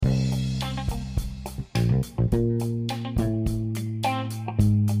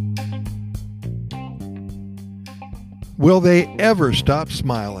Will they ever stop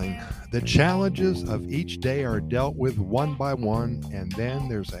smiling? The challenges of each day are dealt with one by one, and then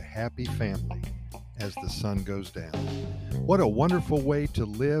there's a happy family as the sun goes down. What a wonderful way to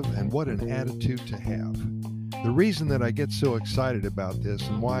live, and what an attitude to have. The reason that I get so excited about this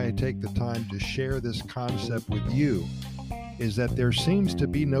and why I take the time to share this concept with you is that there seems to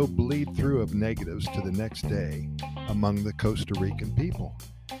be no bleed through of negatives to the next day among the Costa Rican people.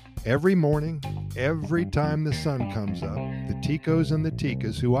 Every morning, every time the sun comes up, the Ticos and the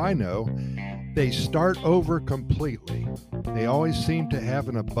Ticas, who I know, they start over completely. They always seem to have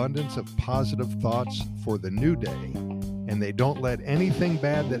an abundance of positive thoughts for the new day, and they don't let anything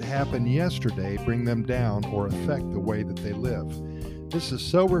bad that happened yesterday bring them down or affect the way that they live. This is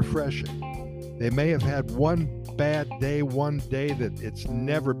so refreshing. They may have had one bad day, one day that it's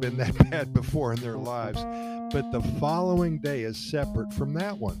never been that bad before in their lives, but the following day is separate from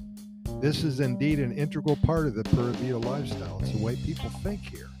that one. This is indeed an integral part of the Pura Vida lifestyle. It's the way people think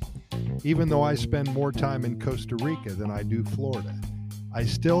here. Even though I spend more time in Costa Rica than I do Florida, I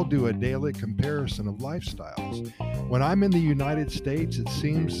still do a daily comparison of lifestyles. When I'm in the United States, it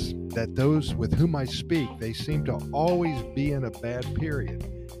seems that those with whom I speak, they seem to always be in a bad period.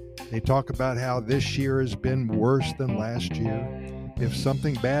 They talk about how this year has been worse than last year. If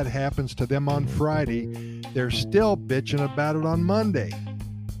something bad happens to them on Friday, they're still bitching about it on Monday.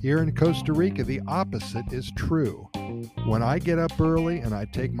 Here in Costa Rica, the opposite is true. When I get up early and I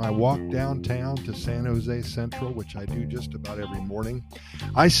take my walk downtown to San Jose Central, which I do just about every morning,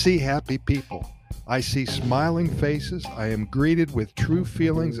 I see happy people. I see smiling faces. I am greeted with true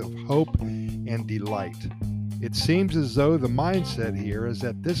feelings of hope and delight. It seems as though the mindset here is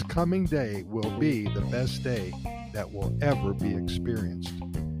that this coming day will be the best day that will ever be experienced.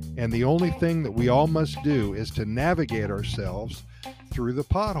 And the only thing that we all must do is to navigate ourselves through the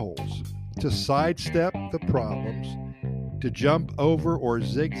potholes, to sidestep the problems, to jump over or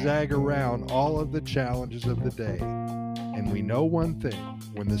zigzag around all of the challenges of the day. And we know one thing: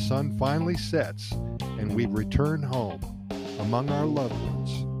 when the sun finally sets and we've returned home among our loved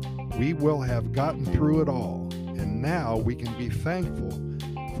ones, we will have gotten through it all. And now we can be thankful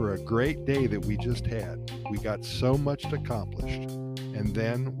for a great day that we just had. We got so much accomplished, and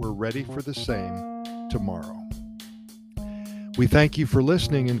then we're ready for the same tomorrow. We thank you for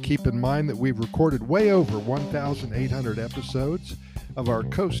listening, and keep in mind that we've recorded way over 1,800 episodes of our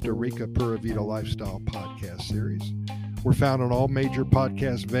Costa Rica Pura Vida Lifestyle podcast series. We're found on all major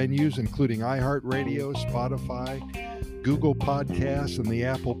podcast venues, including iHeartRadio, Spotify, Google Podcasts, and the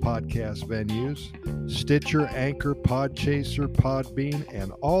Apple Podcast venues, Stitcher, Anchor, Podchaser, Podbean,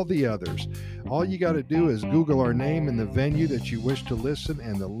 and all the others. All you got to do is Google our name and the venue that you wish to listen,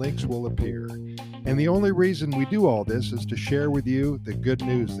 and the links will appear. And the only reason we do all this is to share with you the good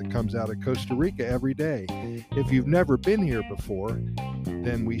news that comes out of Costa Rica every day. If you've never been here before,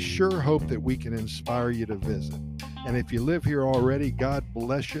 then we sure hope that we can inspire you to visit. And if you live here already, God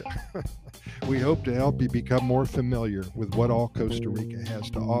bless you. We hope to help you become more familiar with what all Costa Rica has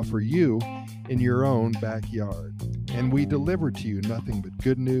to offer you in your own backyard. And we deliver to you nothing but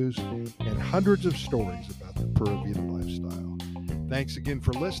good news and hundreds of stories about the Pura Vida lifestyle. Thanks again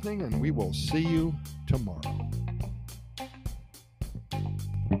for listening, and we will see you tomorrow.